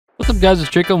What's up guys, it's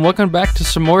Jaco and welcome back to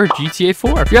some more GTA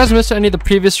 4. If you guys missed any of the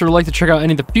previous or would like to check out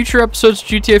any of the future episodes of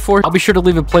GTA 4, I'll be sure to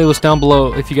leave a playlist down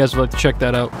below if you guys would like to check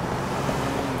that out.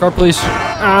 Car please.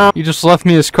 You just left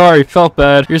me his car, he felt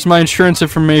bad. Here's my insurance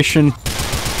information.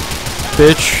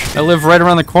 Bitch. I live right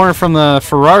around the corner from the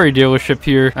Ferrari dealership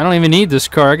here. I don't even need this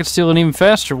car, I could steal an even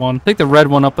faster one. Take the red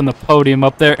one up on the podium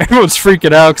up there. Everyone's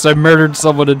freaking out because I murdered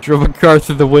someone and drove a car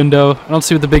through the window. I don't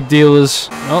see what the big deal is.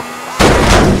 Oh.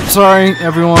 Sorry,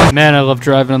 everyone. Man, I love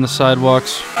driving on the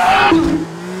sidewalks. Shit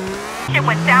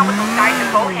went down with those guys in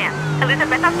Bohan.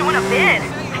 Elizabeth is doing a bid.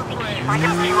 I think she might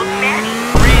have killed Manny.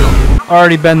 Real.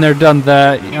 Already been there, done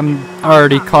that. I'm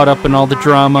already caught up in all the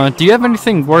drama. Do you have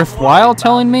anything worthwhile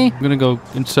telling me? I'm gonna go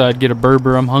inside, get a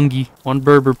burger. I'm hungry. One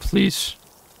burger, please.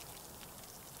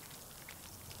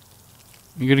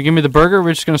 You gonna give me the burger? Or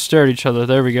we're just gonna stare at each other.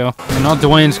 There we go. And now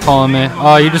Dwayne's calling me.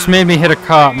 Oh, you just made me hit a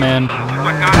cop, man.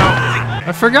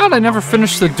 I forgot I never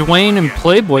finished the Dwayne and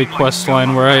Playboy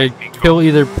questline where I kill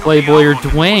either Playboy or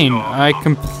Dwayne. I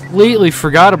completely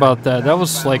forgot about that. That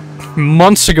was like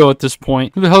months ago at this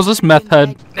point. Who the hell's this meth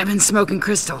head? I've been smoking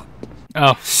crystal.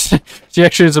 Oh, she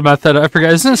actually is a meth head. I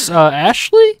forgot. Isn't this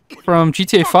Ashley from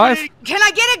GTA 5? Can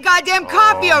I get a goddamn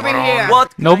coffee over here?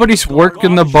 What? Nobody's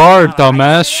working the bar,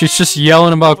 dumbass. She's just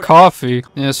yelling about coffee.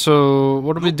 Yeah, so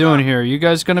what are we doing here? You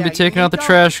guys gonna be taking out the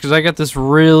trash? Because I got this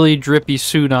really drippy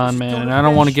suit on, man, and I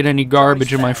don't want to get any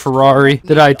garbage in my Ferrari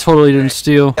that I totally didn't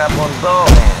steal. Oh.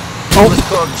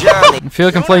 I feel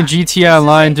like I'm playing GTA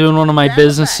Online, doing one of my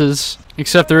businesses.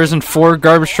 Except there isn't 4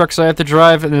 garbage trucks I have to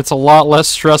drive, and it's a lot less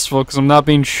stressful because I'm not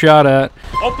being shot at.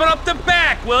 Open up the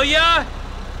back, will ya?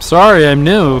 Sorry, I'm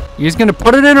new. You guys gonna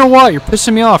put it in or what? You're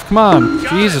pissing me off. Come on.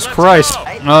 Jesus Christ.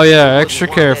 Oh yeah, extra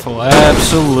careful.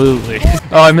 Absolutely.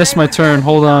 Oh, I missed my turn.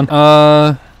 Hold on.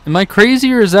 Am I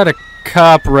crazy or is that a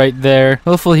cop right there?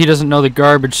 Hopefully he doesn't know the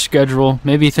garbage schedule.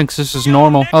 Maybe he thinks this is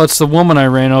normal. Oh, it's the woman I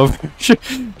ran over.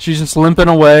 She's just limping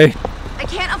away. I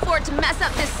can't afford to mess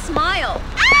up this smile.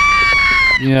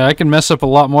 Yeah, I can mess up a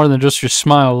lot more than just your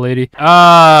smile, lady.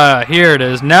 Ah, here it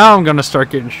is. Now I'm gonna start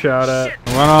getting shot at.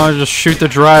 Why don't I just shoot the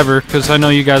driver? Because I know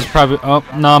you guys probably... Oh,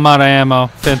 no, I'm out of ammo.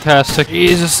 Fantastic.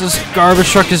 Jesus, this garbage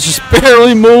truck is just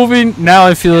barely moving. Now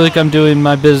I feel like I'm doing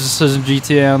my businesses in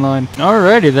GTA Online.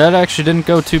 Alrighty, that actually didn't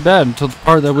go too bad until the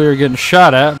part that we were getting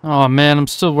shot at. Oh, man, I'm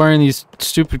still wearing these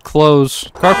stupid clothes.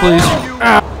 Car, please.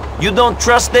 Ah. You don't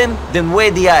trust them? Then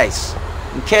weigh the ice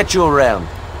and catch you around.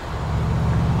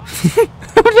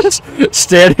 I'm just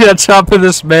standing on top of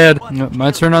this man.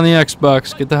 My turn on the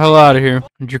Xbox. Get the hell out of here.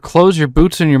 Your clothes, your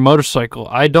boots, and your motorcycle.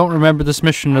 I don't remember this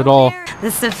mission at all. The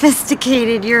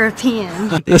sophisticated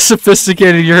European. The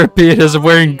sophisticated European is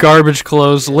wearing garbage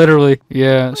clothes, literally.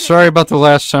 Yeah, sorry about the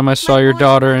last time I saw your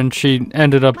daughter and she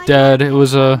ended up dead. It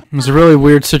was a really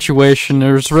weird situation.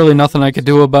 There was really nothing I could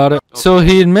do about it. So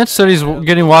he admits that he's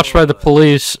getting watched by the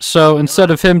police. So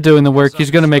instead of him doing the work,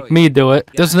 he's gonna make me do it.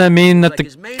 Doesn't that mean that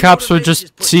the cops would just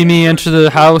see me enter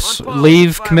the house,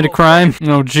 leave, commit a crime?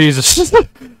 Oh, Jesus.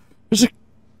 There's a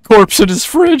corpse in his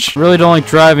fridge. I really don't like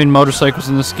driving motorcycles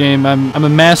in this game. I'm a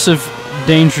massive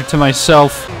danger to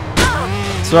myself.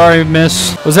 Sorry,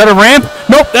 miss. Was that a ramp?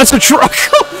 Nope, that's a truck.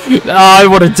 I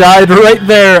would have died right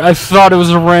there. I thought it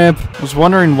was a ramp. I was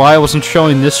wondering why I wasn't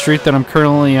showing this street that I'm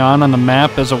currently on the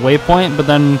map as a waypoint, but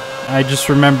then I just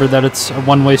remembered that it's a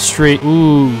one-way street.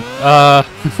 Ooh,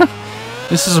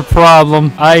 this is a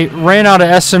problem. I ran out of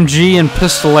SMG and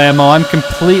pistol ammo. I'm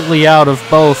completely out of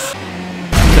both.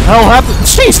 What the hell happened?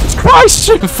 Jesus Christ!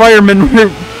 The firemen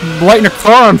were lighting a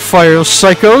car on fire, those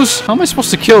psychos. How am I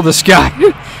supposed to kill this guy?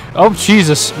 Oh,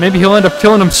 Jesus. Maybe he'll end up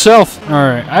killing himself.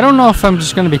 Alright, I don't know if I'm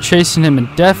just going to be chasing him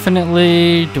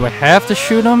indefinitely. Do I have to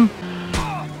shoot him?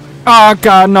 Oh,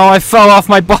 God, no. I fell off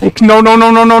my bike. No, no, no,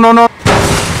 no, no, no, no.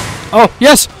 Oh,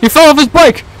 yes! He fell off his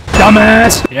bike!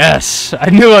 Dumbass! Yes, I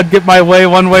knew I'd get my way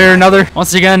one way or another.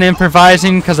 Once again,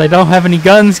 improvising because I don't have any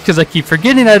guns, because I keep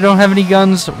forgetting I don't have any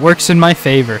guns, works in my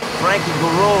favor. Frankie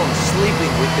Garone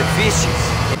sleeping with the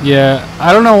fishes. Yeah,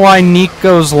 I don't know why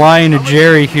Nico's lying to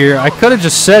Jerry here. I could have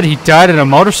just said he died in a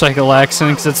motorcycle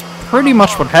accident, because that's pretty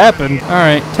much what happened.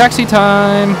 Alright, taxi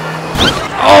time.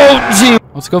 Oh, gee!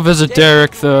 Let's go visit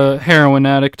Derek, the heroin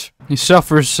addict. He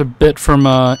suffers a bit from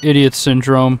idiot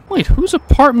syndrome. Wait, whose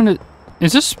apartment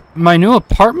is this? My new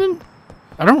apartment?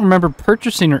 I don't remember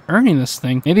purchasing or earning this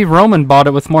thing. Maybe Roman bought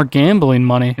it with more gambling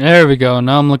money. There we go.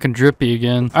 Now I'm looking drippy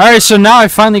again. Alright, so now I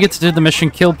finally get to do the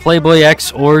mission, kill Playboy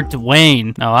X or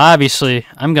Dwayne. Now, obviously,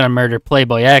 I'm gonna murder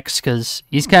Playboy X because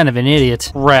he's kind of an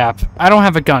idiot. Crap. I don't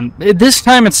have a gun. This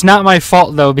time it's not my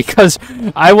fault, though, because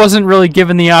I wasn't really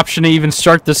given the option to even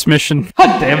start this mission.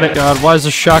 God damn it. God, why does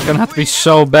the shotgun have to be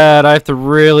so bad? I have to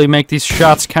really make these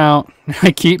shots count.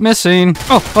 I keep missing.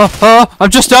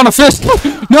 I'm just down a fist.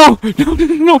 No,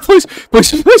 please,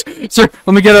 sir,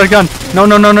 let me get a gun. No.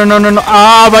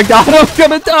 Oh my God, I'm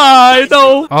gonna die.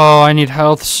 No. Oh, I need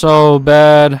health so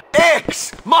bad.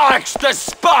 X marks the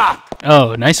spot!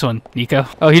 Oh, nice one, Nico.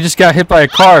 Oh, he just got hit by a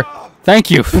car.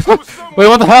 Thank you. Wait,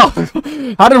 what the hell?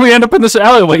 How did we end up in this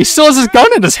alleyway? He still has his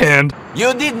gun in his hand.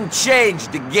 You didn't change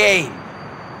the game.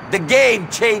 The game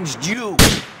changed you.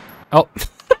 Oh.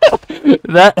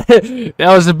 that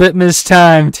was a bit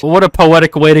mistimed. What a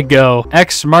poetic way to go.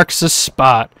 X marks the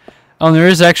spot. Oh, and there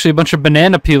is actually a bunch of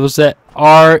banana peels that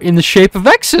are in the shape of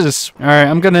X's. Alright,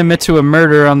 I'm gonna admit to a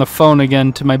murder on the phone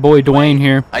again to my boy Dwayne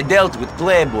here. I dealt with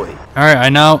Playboy. Alright, I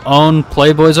now own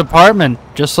Playboy's apartment.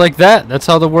 Just like that. That's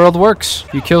how the world works.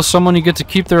 You kill someone, you get to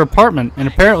keep their apartment, and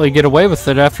apparently get away with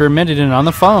it after admitting it on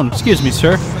the phone. Excuse me,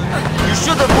 sir. You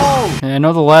should have moved. I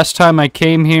know the last time I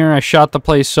came here, I shot the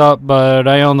place up, but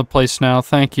I own the place now.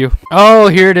 Thank you. Oh,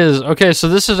 here it is. Okay, so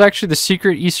this is actually the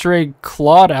secret Easter egg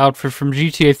Claude outfit from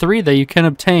GTA 3 that you can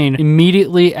obtain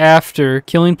immediately after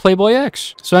killing Playboy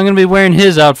X. So I'm going to be wearing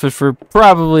his outfit for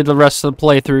probably the rest of the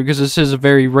playthrough, because this is a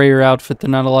very rare outfit that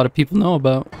not a lot of people know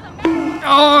about.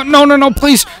 Oh, no,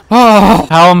 please. Oh,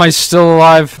 how am I still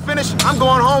alive? Finish. I'm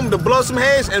going home to blow some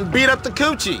heads and beat up the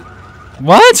coochie.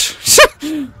 What?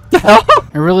 The hell?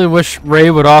 I really wish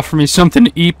Ray would offer me something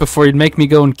to eat before he'd make me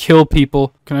go and kill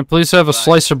people. Can I please have a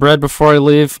slice of bread before I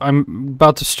leave? I'm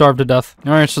about to starve to death.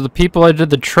 Alright, so the people I did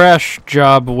the trash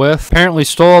job with apparently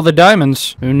stole all the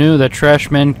diamonds. Who knew that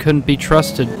trash men couldn't be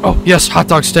trusted? Oh, yes, hot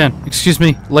dog stand. Excuse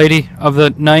me, lady of the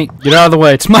night. Get out of the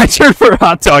way. It's my turn for a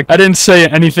hot dog. I didn't say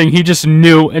anything. He just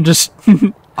knew and just...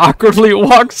 awkwardly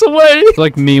walks away. It's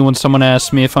like me when someone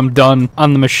asks me if I'm done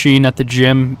on the machine at the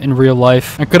gym in real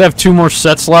life. I could have 2 more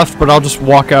sets left, but I'll just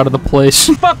walk out of the place.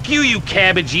 Fuck you, you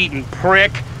cabbage-eating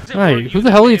prick. Hey, who the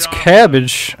hell eats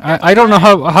cabbage? I don't know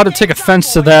how to take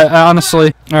offense to that,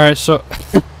 honestly. Alright, so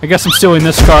I guess I'm stealing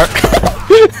this car.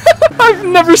 I've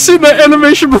never seen that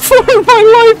animation before in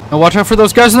my life. Now watch out for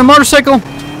those guys on the motorcycle.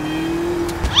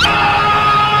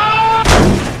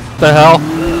 The hell?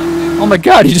 Oh my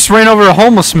God, he just ran over a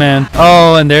homeless man.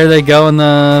 Oh, and there they go in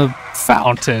the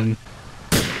fountain.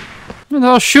 And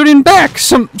they're all shooting back.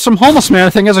 Some homeless man,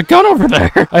 I think, has a gun over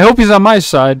there. I hope he's on my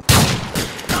side.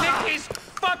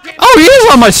 Oh, he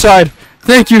is on my side.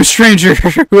 Thank you, stranger,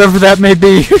 whoever that may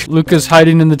be. Luca's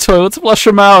hiding in the toilets. Flush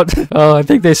him out. Oh, I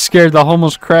think they scared the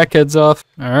homeless crackheads off.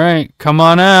 All right, come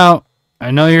on out. I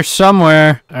know you're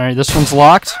somewhere. All right, this one's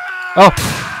locked. Oh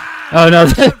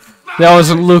no. That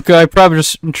wasn't Luca. I probably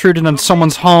just intruded on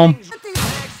someone's home.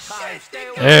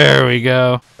 There we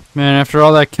go. Man, after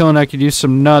all that killing, I could use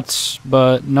some nuts,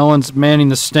 but no one's manning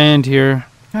the stand here.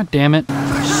 God damn it.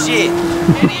 Shit.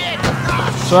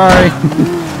 Sorry.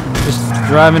 Just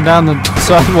driving down the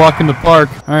sidewalk in the park.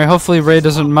 Alright, hopefully Ray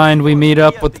doesn't mind we meet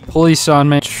up with the police on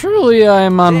me. Truly, I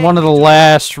am on one of the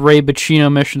last Ray Bacino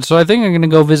missions, so I think I'm gonna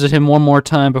go visit him one more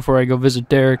time before I go visit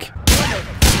Derek.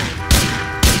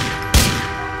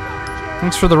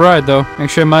 Thanks for the ride, though.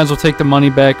 Actually, I might as well take the money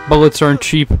back. Bullets aren't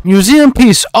cheap. Museum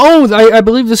piece! Oh, I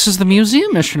believe this is the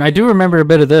museum mission. I do remember a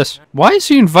bit of this. Why is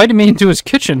he inviting me into his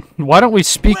kitchen? Why don't we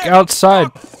speak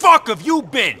outside? Fuck have you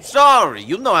been? Sorry,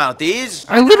 you know how it is.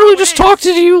 I literally just talked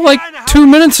to you like 2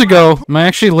 minutes ago. Am I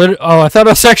actually Oh, I thought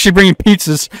I was actually bringing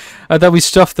pizzas. I thought we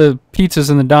stuffed the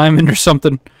pizzas in the diamond or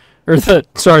something. Or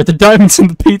sorry, the diamonds in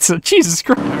the pizza. Jesus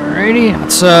Christ. Alrighty,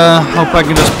 let's hope I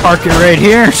can just park it right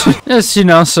here. Yes, you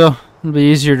know, so it'll be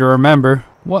easier to remember.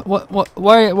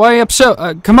 Why are you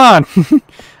upset? Come on.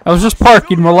 I was just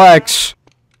parking, relax.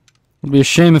 It'd be a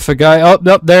shame if a guy... Oh,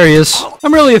 there he is.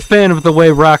 I'm really a fan of the way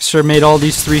Rockstar made all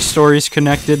these 3 stories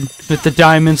connected with the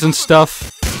diamonds and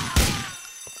stuff.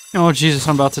 Oh, Jesus,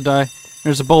 I'm about to die.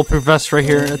 There's a bulletproof vest right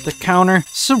here at the counter.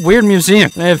 It's a weird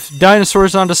museum. They have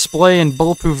dinosaurs on display and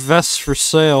bulletproof vests for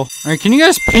sale. Alright, can you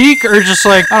guys peek or just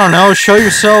like, I don't know, show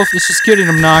yourself? This is getting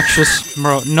obnoxious.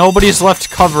 Bro, nobody's left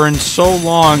cover in so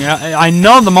long. I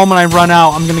know the moment I run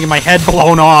out, I'm gonna get my head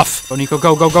blown off. Go, Nico,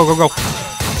 go.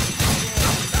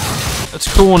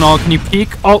 That's cool and all. Can you peek?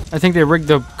 Oh, I think they rigged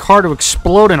the car to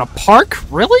explode in a park?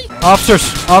 Really?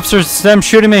 Officers, it's them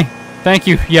shooting me. Thank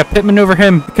you. Yeah, pit maneuver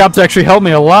him. The cops actually helped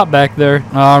me a lot back there.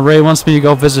 Ray wants me to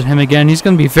go visit him again. He's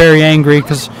going to be very angry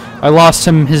because I lost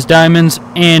him his diamonds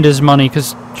and his money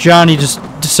because Johnny just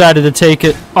decided to take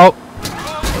it. Oh,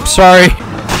 sorry.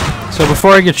 So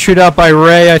before I get chewed out by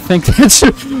Ray, I think that's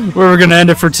where we're going to end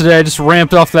it for today. I just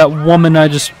ramped off that woman I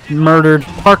just murdered.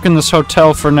 Park in this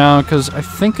hotel for now because I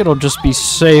think it'll just be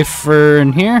safer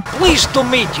in here. Pleased to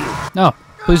meet you. No,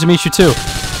 pleased to meet you too.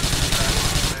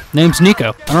 Name's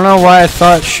Nico. I don't know why I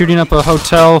thought shooting up a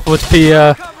hotel would be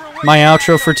my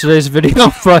outro for today's video,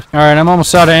 but alright, I'm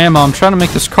almost out of ammo. I'm trying to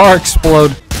make this car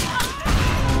explode.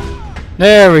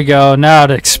 There we go, now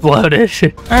it exploded.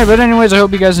 Alright, but anyways, I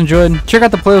hope you guys enjoyed. Check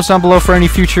out the playlist down below for any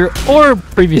future or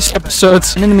previous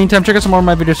episodes. And in the meantime, check out some more of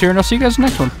my videos here, and I'll see you guys in the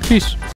next one. Peace.